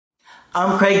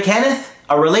I'm Craig Kenneth,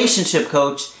 a relationship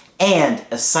coach and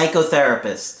a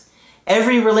psychotherapist.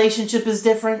 Every relationship is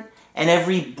different and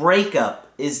every breakup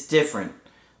is different.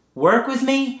 Work with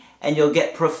me and you'll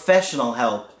get professional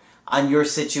help on your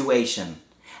situation.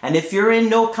 And if you're in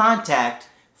no contact,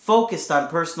 focused on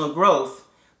personal growth,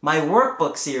 my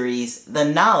workbook series, The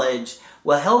Knowledge,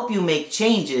 will help you make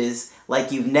changes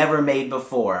like you've never made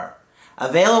before.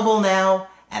 Available now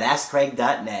at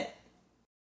AskCraig.net.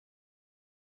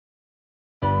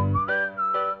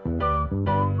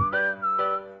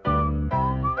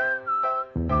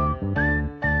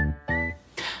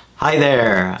 Hi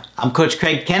there, I'm Coach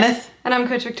Craig Kenneth. And I'm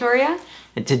Coach Victoria.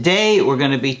 And today we're going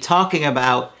to be talking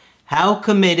about how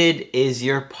committed is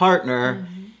your partner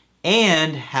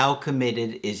and how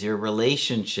committed is your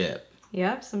relationship.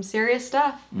 Yep, some serious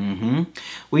stuff.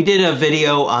 We did a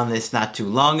video on this not too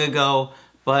long ago,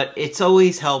 but it's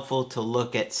always helpful to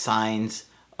look at signs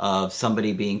of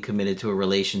somebody being committed to a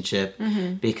relationship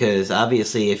because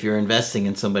obviously if you're investing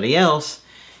in somebody else,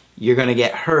 you're going to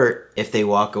get hurt if they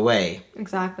walk away.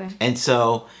 Exactly. And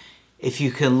so if you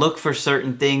can look for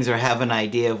certain things or have an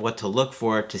idea of what to look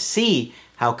for to see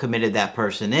how committed that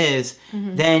person is,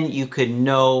 then you could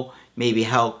know maybe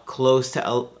how close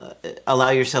to allow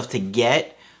yourself to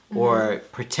get or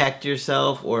protect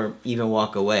yourself or even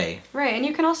walk away. Right, and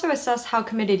you can also assess how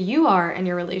committed you are in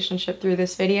your relationship through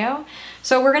this video.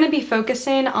 So we're going to be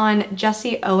focusing on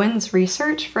Jesse Owens'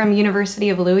 research from University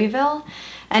of Louisville.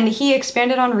 And he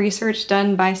expanded on research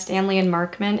done by Stanley and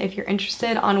Markman if you're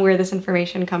interested on where this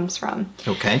information comes from.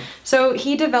 Okay. So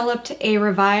he developed a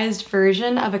revised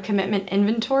version of a commitment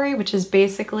inventory, which is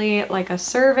basically like a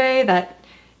survey that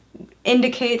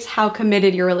indicates how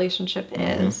committed your relationship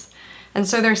is. And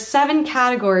so there's 7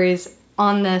 categories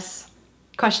on this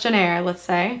questionnaire, let's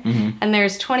say, and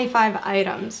there's 25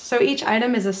 items. So each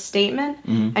item is a statement,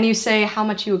 and you say how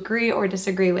much you agree or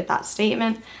disagree with that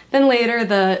statement. Then later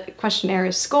the questionnaire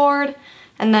is scored,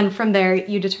 and then from there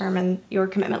you determine your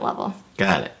commitment level.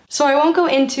 Got it. So I won't go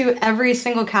into every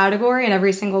single category and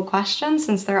every single question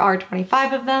since there are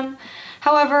 25 of them.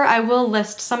 However, I will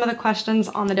list some of the questions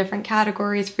on the different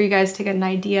categories for you guys to get an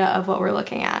idea of what we're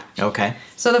looking at. Okay.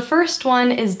 So the first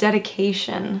one is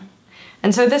dedication.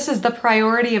 And so this is the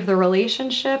priority of the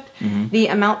relationship, the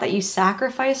amount that you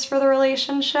sacrifice for the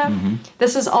relationship.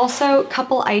 This is also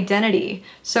couple identity.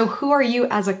 So who are you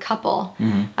as a couple?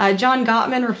 John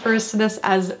Gottman refers to this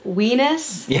as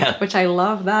we-ness, which I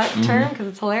love that term because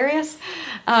it's hilarious.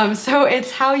 So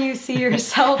it's how you see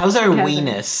yourself. How's our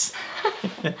we-ness?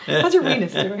 How's your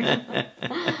we-ness doing?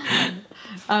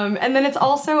 And then it's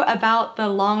also about the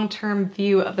long-term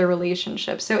view of the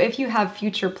relationship. So if you have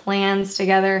future plans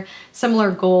together,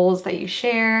 similar goals that you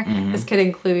share, this could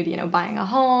include, buying a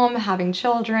home, having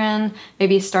children,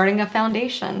 maybe starting a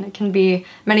foundation. It can be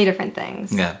many different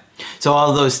things. Yeah. So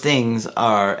all those things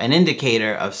are an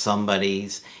indicator of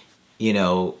somebody's,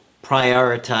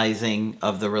 prioritizing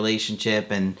of the relationship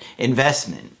and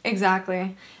investment.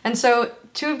 Exactly. And so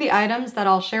 2 of the items that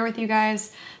I'll share with you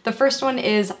guys, the first one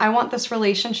is I want this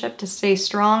relationship to stay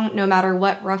strong no matter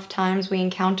what rough times we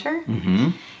encounter.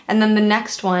 And then the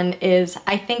next one is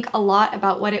I think a lot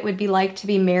about what it would be like to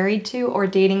be married to or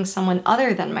dating someone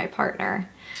other than my partner.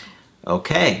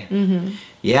 Okay.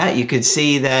 Yeah, you could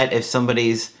see that if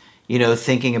somebody's,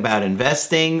 thinking about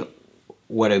investing,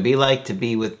 what it would be like to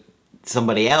be with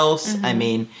somebody else.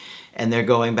 And they're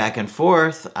going back and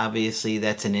forth. Obviously,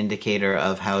 that's an indicator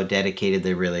of how dedicated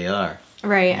they really are.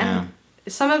 Right. Yeah. And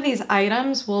some of these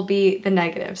items will be the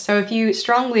negative. So if you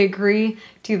strongly agree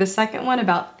to the second one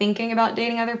about thinking about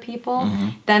dating other people,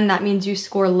 then that means you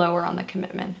score lower on the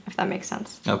commitment, if that makes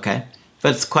sense. Okay.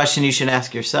 But it's a question you should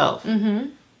ask yourself.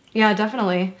 Yeah,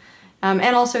 definitely.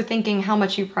 And also thinking how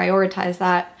much you prioritize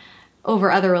that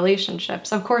over other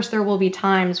relationships. Of course, there will be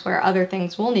times where other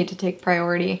things will need to take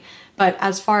priority, but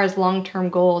as far as long-term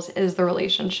goals, is the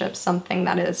relationship something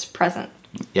that is present?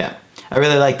 Yeah. I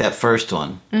really like that first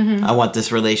one. I want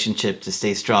this relationship to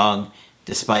stay strong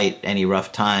despite any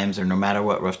rough times or no matter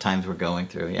what rough times we're going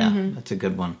through. Yeah, that's a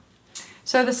good one.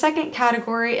 So the second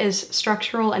category is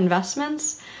structural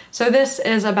investments. So this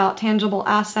is about tangible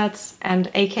assets and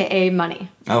AKA money.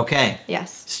 Okay.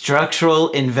 Yes. Structural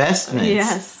investments.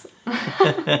 Yes.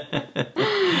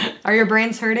 Are your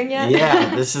brains hurting yet?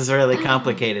 Yeah, this is really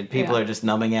complicated. People are just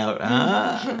numbing out.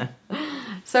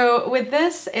 So with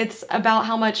this, it's about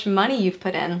how much money you've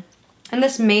put in. And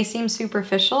this may seem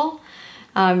superficial.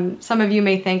 Some of you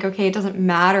may think, okay, it doesn't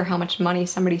matter how much money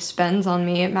somebody spends on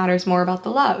me. It matters more about the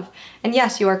love. And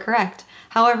yes, you are correct.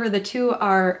 However, the two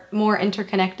are more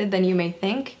interconnected than you may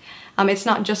think. It's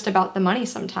not just about the money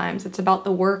sometimes. It's about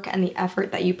the work and the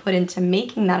effort that you put into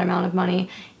making that amount of money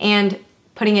and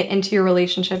putting it into your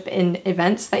relationship in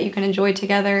events that you can enjoy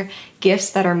together,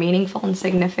 gifts that are meaningful and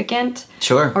significant.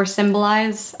 Sure. Or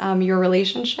symbolize your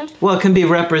relationship. Well, it can be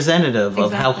representative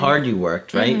of how Exactly. hard you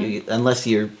worked, right? Unless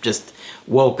you're just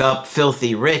woke up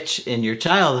filthy rich in your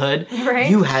childhood, Right.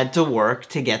 you had to work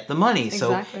to get the money.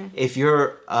 Exactly. So if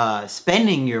you're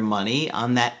spending your money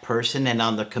on that person and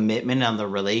on the commitment, on the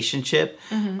relationship,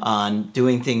 on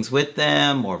doing things with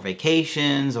them or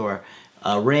vacations or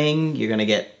a ring, you're going to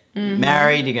get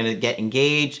married, you're going to get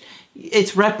engaged.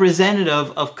 It's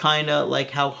representative of kind of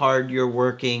like how hard you're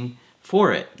working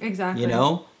for it. Exactly. You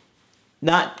know?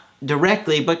 Not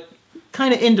directly, but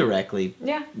kind of indirectly.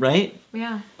 Yeah. Right?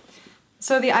 Yeah.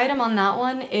 So the item on that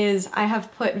one is I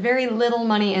have put very little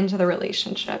money into the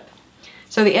relationship.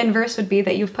 So the inverse would be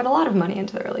that you've put a lot of money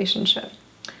into the relationship.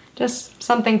 Just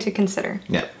something to consider.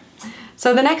 Yeah.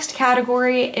 So the next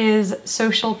category is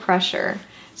social pressure.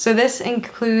 So this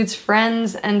includes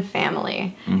friends and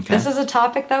family. Okay. This is a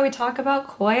topic that we talk about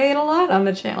quite a lot on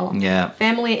the channel. Yeah.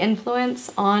 Family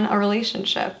influence on a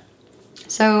relationship.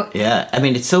 So Yeah. I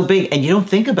mean, it's so big, and you don't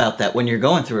think about that when you're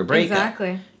going through a breakup.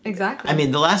 Exactly. I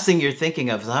mean, the last thing you're thinking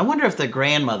of is, I wonder if the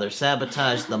grandmother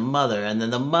sabotaged the mother, and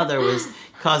then the mother was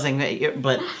causing...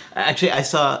 But actually, I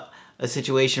saw a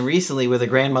situation recently where the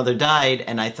grandmother died,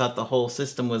 and I thought the whole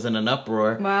system was in an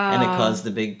uproar, Wow. and it caused a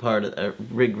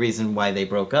big reason why they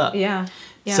broke up. Yeah.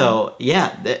 So,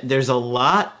 yeah, there's a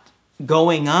lot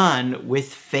going on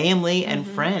with family and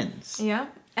friends. Yeah.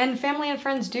 And family and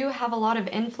friends do have a lot of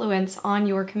influence on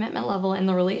your commitment level in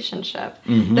the relationship.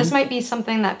 This might be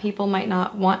something that people might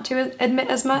not want to admit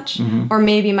as much, or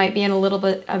maybe might be in a little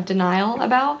bit of denial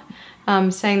about,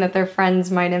 saying that their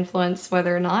friends might influence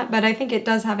whether or not. But I think it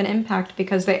does have an impact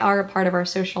because they are a part of our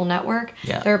social network.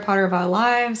 Yeah. They're a part of our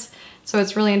lives. So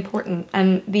it's really important.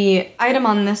 And the item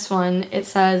on this one, it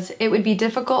says, it would be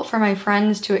difficult for my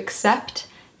friends to accept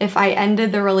if I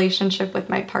ended the relationship with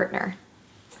my partner.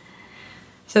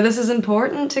 So this is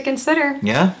important to consider.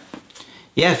 Yeah.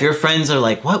 Yeah, if your friends are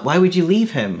like, what? Why would you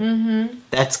leave him?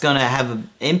 That's going to have an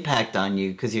impact on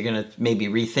you because you're going to maybe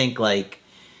rethink, like,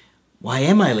 why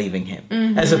am I leaving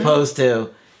him? As opposed to,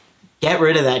 get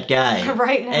rid of that guy.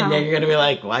 Right now. And then you're going to be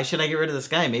like, why should I get rid of this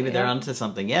guy? Maybe they're Yeah. onto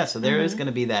something. Yeah, so there is going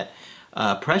to be that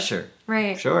pressure.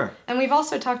 Right. Sure. And we've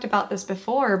also talked about this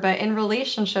before, but in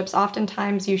relationships,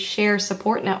 oftentimes you share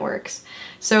support networks.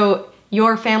 So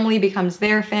your family becomes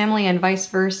their family and vice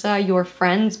versa. Your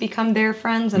friends become their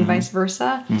friends and vice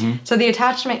versa. So the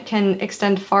attachment can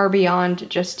extend far beyond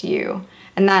just you.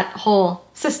 And that whole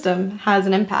system has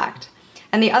an impact.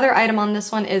 And the other item on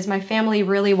this one is my family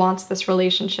really wants this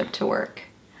relationship to work.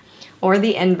 Or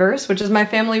the inverse, which is my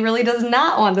family really does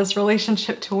not want this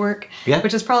relationship to work, Yeah.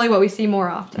 which is probably what we see more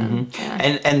often.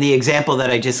 Yeah. And the example that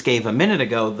I just gave a minute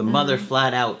ago, the mother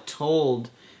flat out told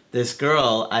this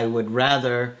girl, I would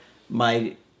rather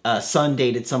my son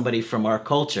dated somebody from our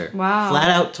culture. Wow. Flat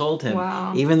out told him.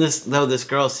 Wow. Even though this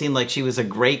girl seemed like she was a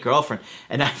great girlfriend.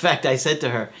 And in fact, I said to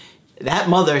her, that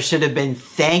mother should have been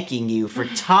thanking you for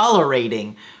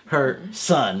tolerating her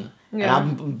son. Yeah.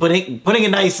 And I'm putting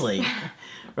it nicely.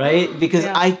 Right? Because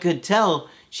Yeah. I could tell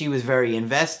she was very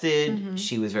invested.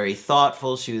 She was very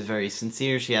thoughtful. She was very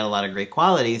sincere. She had a lot of great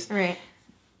qualities. Right.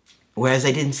 Whereas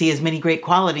I didn't see as many great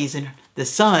qualities in the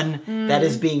son that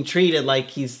is being treated like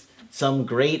he's some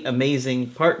great,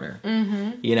 amazing partner.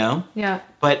 You know? Yeah.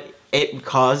 But it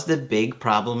caused a big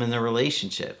problem in the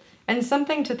relationship. And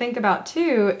something to think about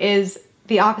too is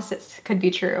the opposites could be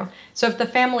true. So if the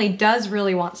family does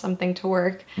really want something to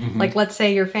work, like let's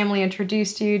say your family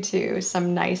introduced you to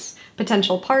some nice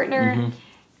potential partner,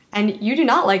 and you do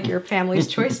not like your family's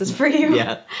choices for you.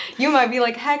 Yeah. You might be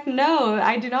like, heck no,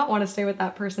 I do not want to stay with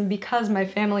that person because my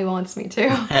family wants me to.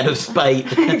 Out of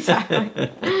spite. Exactly.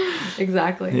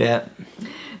 Exactly. Yeah.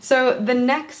 So the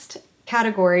next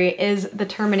category is the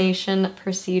termination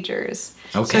procedures.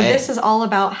 Okay. So this is all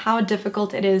about how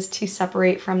difficult it is to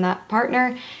separate from that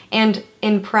partner, and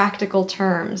in practical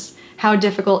terms, how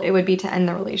difficult it would be to end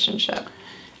the relationship.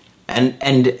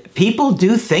 And people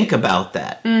do think about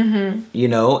that. You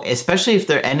know, especially if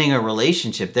they're ending a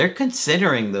relationship, they're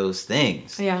considering those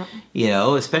things. Yeah. You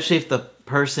know, especially if the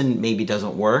person maybe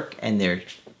doesn't work and they're,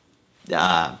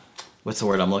 what's the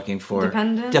word I'm looking for?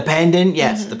 Dependent? Dependent,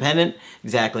 yes, dependent,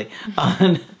 exactly.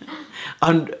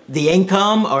 On the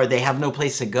income, or they have no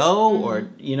place to go, or,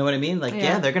 you know what I mean? Like, yeah,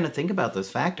 Yeah. they're going to think about those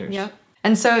factors. Yep.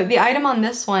 And so the item on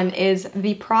this one is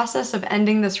the process of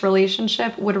ending this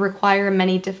relationship would require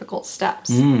many difficult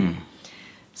steps.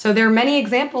 So there are many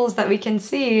examples that we can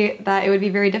see that it would be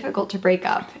very difficult to break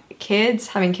up. kids,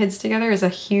 having kids together is a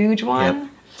huge one. Yep.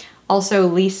 Also,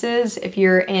 leases, if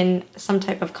you're in some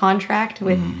type of contract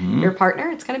with Mm-hmm. your partner,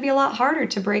 it's going to be a lot harder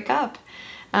to break up.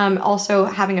 Also,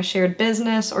 having a shared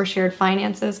business or shared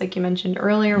finances, like you mentioned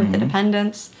earlier with the Mm-hmm.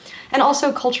 dependents. And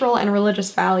also cultural and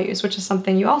religious values, which is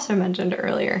something you also mentioned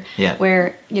earlier. Yeah.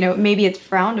 Where, maybe it's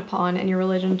frowned upon in your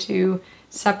religion to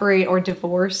separate or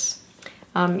divorce,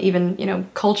 even,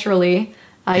 culturally.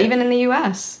 Even in the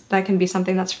U.S., that can be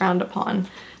something that's frowned upon.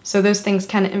 So those things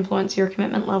can influence your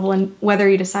commitment level and whether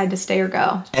you decide to stay or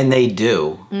go. And they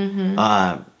do.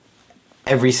 Mm-hmm.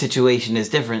 Every situation is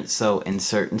different. So in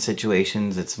certain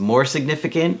situations, it's more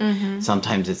significant. Mm-hmm.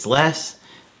 Sometimes it's less.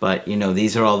 But,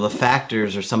 these are all the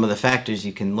factors or some of the factors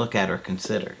you can look at or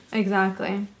consider.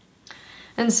 Exactly.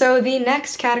 And so the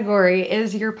next category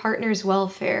is your partner's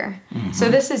welfare. Mm-hmm. So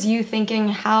this is you thinking,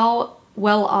 how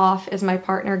well off is my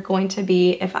partner going to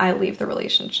be if I leave the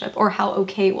relationship? Or how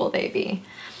okay will they be?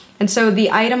 And so the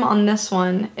item on this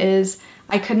one is,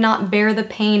 I could not bear the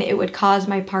pain it would cause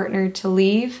my partner to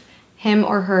leave him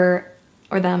or her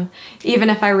or them, even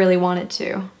if I really wanted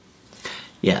to.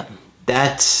 Yeah,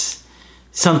 that's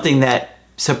something that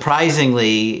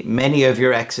surprisingly many of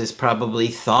your exes probably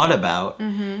thought about.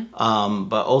 Mm-hmm.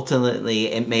 But ultimately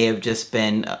it may have just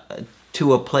been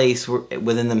to a place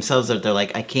within themselves that they're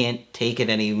like, I can't take it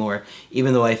anymore,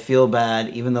 even though I feel bad,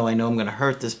 even though I know I'm going to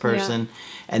hurt this person,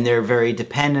 and they're very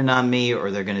dependent on me,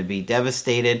 or they're going to be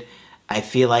devastated. I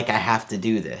feel like I have to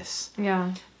do this.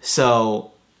 Yeah.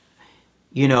 So,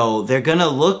 they're going to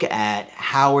look at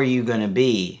how are you going to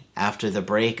be after the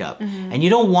breakup. Mm-hmm. And you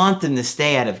don't want them to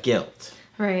stay out of guilt.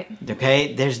 Right.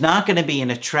 Okay? There's not going to be an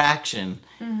attraction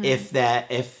Mm-hmm.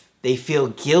 if they feel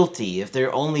guilty, if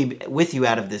they're only with you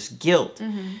out of this guilt.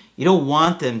 Mm-hmm. You don't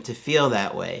want them to feel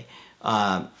that way.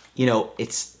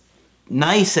 It's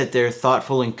nice that they're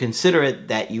thoughtful and considerate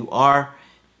that you are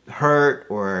hurt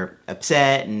or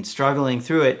upset and struggling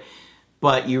through it,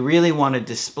 but you really want to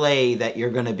display that you're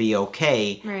going to be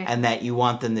okay, Right. and that you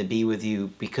want them to be with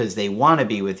you because they want to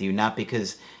be with you, not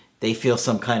because they feel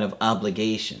some kind of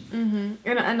obligation.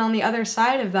 Mm-hmm. And on the other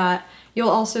side of that, you'll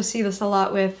also see this a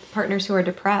lot with partners who are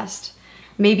depressed.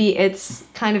 Maybe it's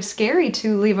kind of scary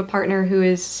to leave a partner who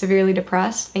is severely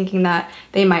depressed, thinking that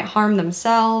they might harm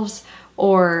themselves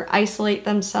or isolate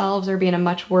themselves or be in a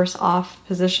much worse off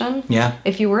position Yeah.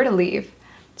 if you were to leave.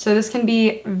 So this can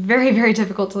be very, very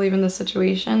difficult to leave in this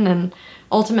situation, and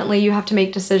ultimately you have to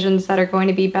make decisions that are going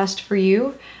to be best for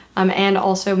you, and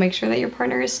also make sure that your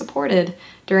partner is supported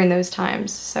during those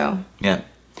times. So Yeah.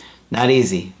 Not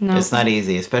easy. No. It's not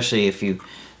easy, especially if you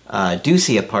do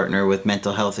see a partner with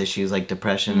mental health issues like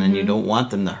depression, and you don't want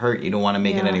them to hurt. You don't want to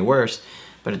make it Yeah. any worse.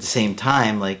 But at the same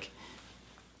time,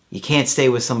 you can't stay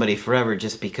with somebody forever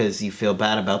just because you feel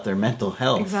bad about their mental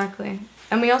health. Exactly.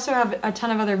 And we also have a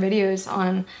ton of other videos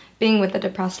on being with a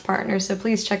depressed partner, so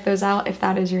please check those out if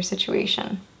that is your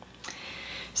situation.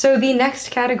 So the next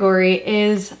category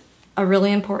is a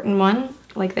really important one,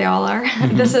 like they all are.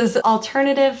 This is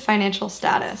alternative financial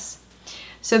status.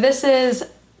 So this is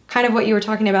kind of what you were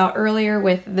talking about earlier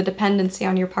with the dependency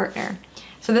on your partner.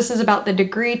 So this is about the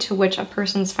degree to which a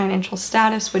person's financial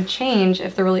status would change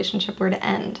if the relationship were to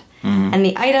end. And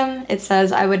the item, it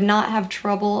says, I would not have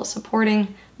trouble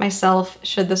supporting myself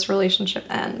should this relationship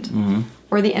end.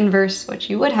 Or the inverse, which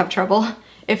you would have trouble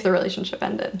if the relationship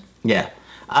ended. Yeah.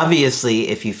 Obviously,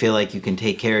 if you feel like you can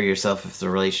take care of yourself if the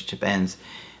relationship ends,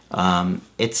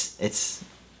 it's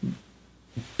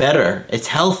better, it's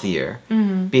healthier,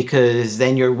 because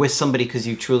then you're with somebody because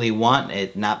you truly want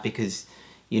it, not because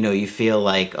you feel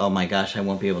like, oh my gosh, I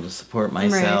won't be able to support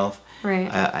myself.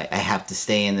 Right. I have to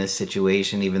stay in this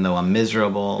situation even though I'm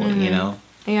miserable.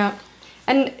 Yeah.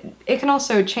 And it can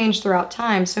also change throughout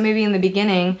time. So maybe in the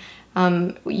beginning,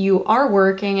 you are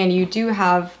working and you do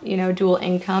have, dual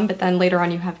income, but then later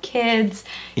on you have kids,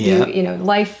 Yeah.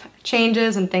 life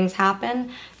changes and things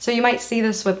happen. So you might see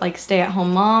this with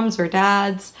stay-at-home moms or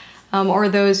dads, or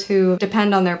those who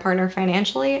depend on their partner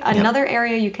financially. Another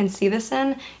area you can see this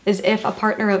in is if a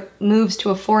partner moves to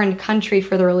a foreign country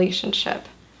for the relationship.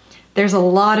 There's a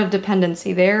lot of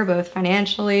dependency there, both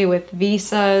financially, with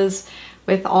visas,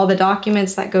 with all the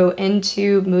documents that go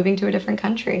into moving to a different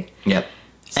country. Yep.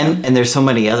 And there's so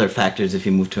many other factors if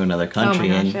you move to another country,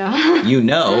 Oh my gosh, yeah.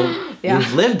 Yeah.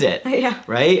 you've lived it, Yeah.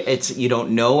 right? You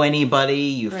don't know anybody,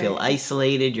 you feel Right.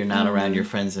 isolated, you're not around your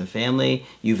friends and family,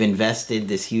 you've invested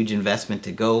this huge investment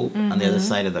to go on the other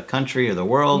side of the country or the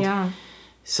world. Yeah.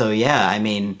 So yeah,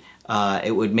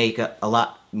 it would make a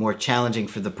lot more challenging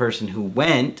for the person who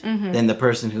went than the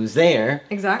person who's there.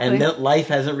 Exactly. And life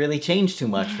hasn't really changed too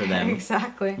much for them.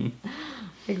 Exactly.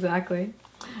 Exactly.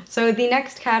 So the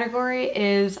next category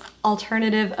is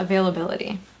alternative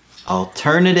availability.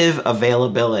 Alternative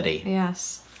availability.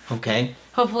 Yes. Okay.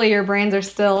 Hopefully your brains are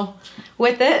still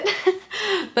with it.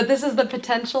 But this is the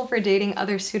potential for dating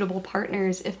other suitable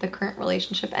partners if the current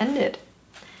relationship ended.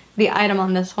 The item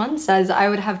on this one says, I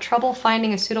would have trouble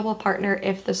finding a suitable partner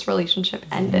if this relationship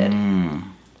ended.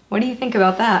 What do you think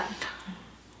about that?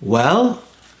 Well,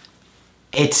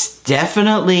 it's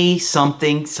definitely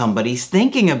something somebody's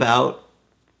thinking about.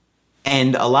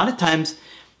 And a lot of times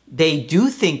they do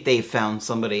think they've found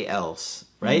somebody else,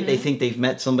 right? They think they've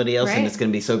met somebody else and it's going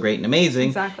to be so great and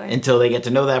amazing until they get to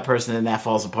know that person, and that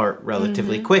falls apart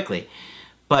relatively quickly.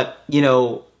 But, you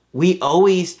know, we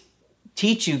always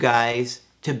teach you guys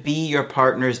to be your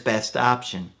partner's best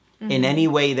option in any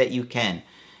way that you can.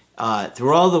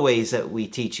 Through all the ways that we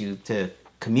teach you to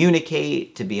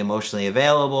communicate, to be emotionally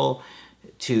available,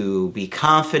 to be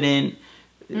confident,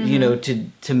 you know,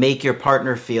 to make your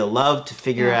partner feel loved, to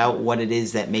figure out what it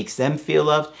is that makes them feel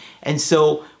loved. And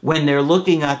so when they're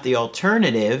looking at the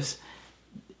alternatives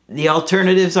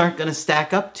aren't going to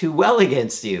stack up too well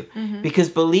against you. Because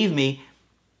believe me,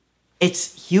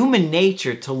 it's human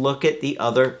nature to look at the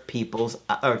other people's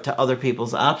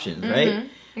options, right?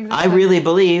 Exactly. I really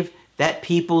believe that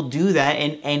people do that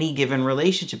in any given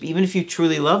relationship. Even if you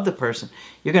truly love the person,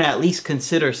 you're going to at least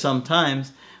consider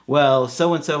sometimes, well,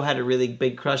 so-and-so had a really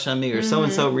big crush on me, or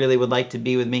so-and-so really would like to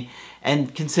be with me,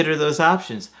 and consider those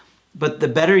options. But the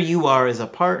better you are as a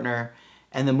partner,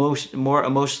 and the more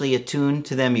emotionally attuned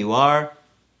to them you are,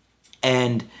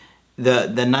 and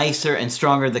the nicer and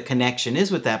stronger the connection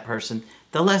is with that person,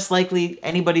 the less likely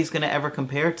anybody's going to ever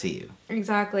compare to you.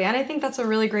 Exactly. And I think that's a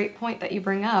really great point that you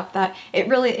bring up, that it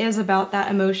really is about that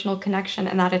emotional connection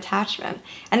and that attachment.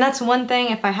 And that's one thing,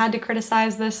 if I had to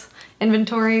criticize this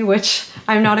inventory, which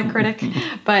I'm not a critic,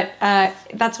 but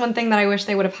that's one thing that I wish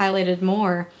they would have highlighted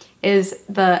more, is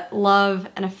the love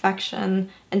and affection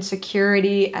and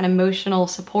security and emotional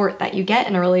support that you get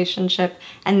in a relationship,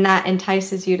 and that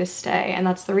entices you to stay, and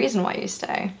that's the reason why you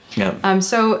stay. Yep.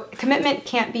 So commitment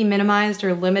can't be minimized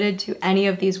or limited to any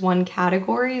of these one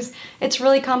categories. It's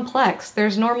really complex.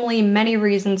 There's normally many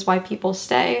reasons why people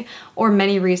stay, or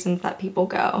many reasons that people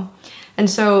go. And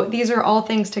so these are all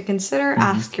things to consider.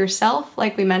 Ask yourself,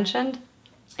 like we mentioned,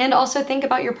 and also think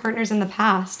about your partners in the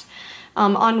past.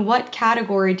 On what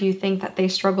category do you think that they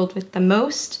struggled with the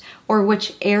most, or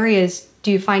which areas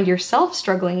do you find yourself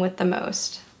struggling with the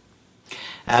most?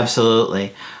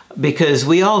 Absolutely. Because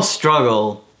we all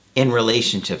struggle in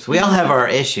relationships. We all have our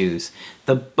issues.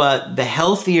 But the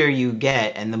healthier you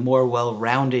get and the more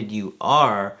well-rounded you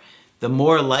are, the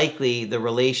more likely the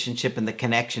relationship and the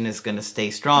connection is going to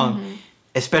stay strong,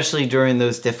 especially during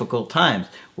those difficult times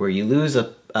where you lose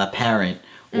a parent,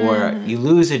 or you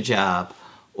lose a job,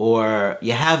 or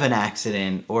you have an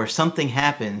accident, or something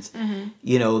happens.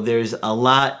 You know, there's a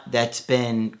lot that's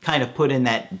been kind of put in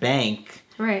that bank.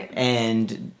 Right.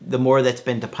 And the more that's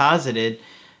been deposited,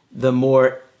 the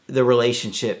more the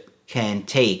relationship can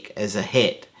take as a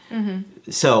hit.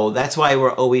 So that's why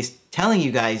we're always telling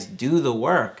you guys, do the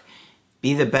work.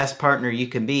 Be the best partner you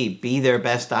can be. Be their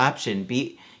best option.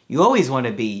 You always want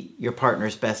to be your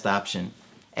partner's best option.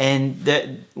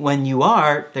 And when you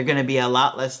are, they're going to be a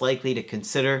lot less likely to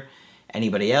consider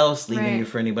anybody else, leaving you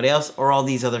for anybody else, or all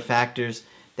these other factors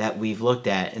that we've looked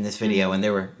at in this video. And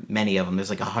there were many of them. There's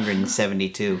like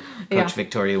 172 Coach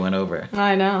Victoria went over.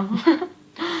 I know.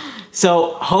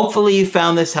 So hopefully you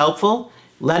found this helpful.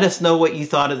 Let us know what you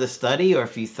thought of the study, or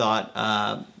if you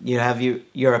thought, you have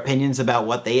your opinions about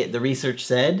what the research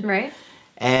said. Right.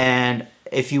 And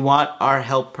if you want our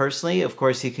help personally, of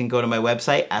course, you can go to my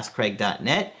website,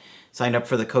 askcraig.net, sign up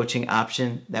for the coaching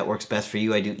option that works best for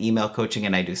you. I do email coaching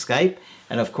and I do Skype.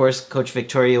 And of course, Coach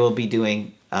Victoria will be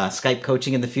doing Skype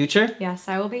coaching in the future. Yes,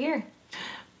 I will be here.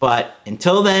 But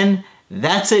until then,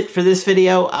 that's it for this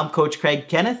video. I'm Coach Craig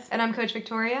Kenneth. And I'm Coach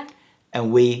Victoria.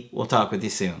 And we will talk with you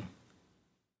soon.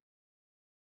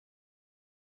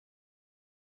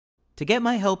 To get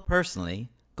my help personally,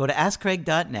 go to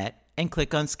askcraig.net and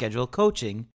click on Schedule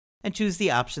Coaching and choose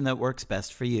the option that works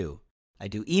best for you. I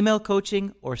do email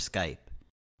coaching or Skype.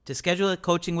 To schedule a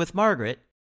coaching with Margaret,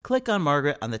 click on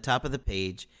Margaret on the top of the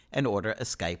page and order a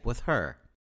Skype with her.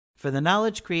 For the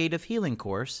Knowledge Creative Healing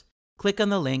course, click on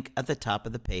the link at the top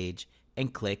of the page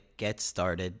and click Get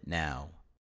Started Now.